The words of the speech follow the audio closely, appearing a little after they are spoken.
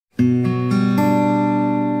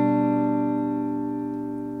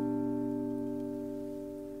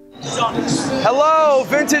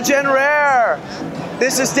vintage and rare.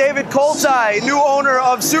 This is David Coltai, new owner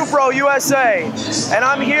of Supro USA. And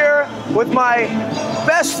I'm here with my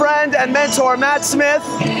best friend and mentor, Matt Smith,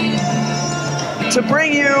 to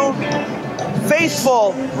bring you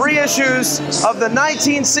faithful reissues of the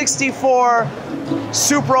 1964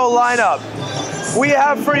 Supro lineup. We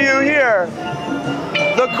have for you here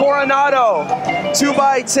the Coronado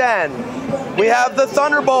 2x10. We have the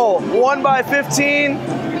Thunderbolt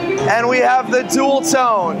 1x15, and we have the Dual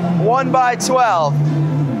Tone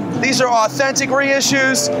 1x12. These are authentic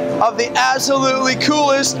reissues of the absolutely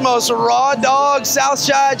coolest, most raw dog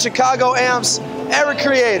Southside Chicago amps ever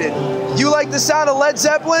created. You like the sound of Led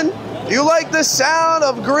Zeppelin? You like the sound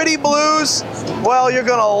of gritty blues? Well, you're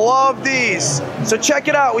gonna love these. So check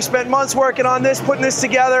it out. We spent months working on this, putting this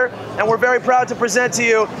together, and we're very proud to present to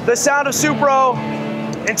you the sound of Supro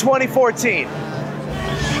in 2014.